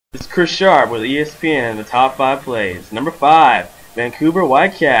This is Chris Sharp with ESPN and the top 5 plays. Number 5, Vancouver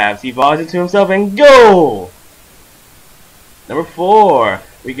Whitecaps. He volleys it to himself and goal! Number 4,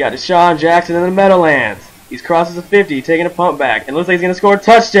 we got Deshaun Jackson in the Meadowlands. He's crosses the 50, taking a pump back, and looks like he's going to score a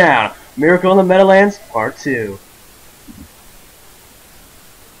touchdown. Miracle in the Meadowlands, Part 2.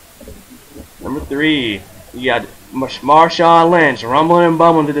 Number 3, we got Marshawn Lynch rumbling and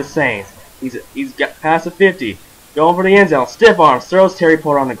bumbling to the Saints. He's got past the 50. Going for the end zone. Stiff arms. Throws Terry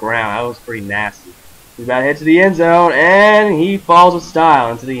Porter on the ground. That was pretty nasty. He's about to head to the end zone, and he falls with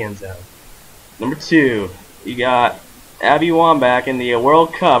style into the end zone. Number 2, you got Abby Wambach in the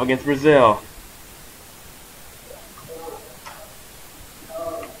World Cup against Brazil.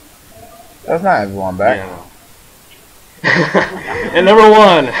 That's not Abby Wambach. Yeah. And number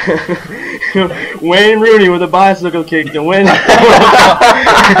 1, Wayne Rooney with a bicycle kick to win.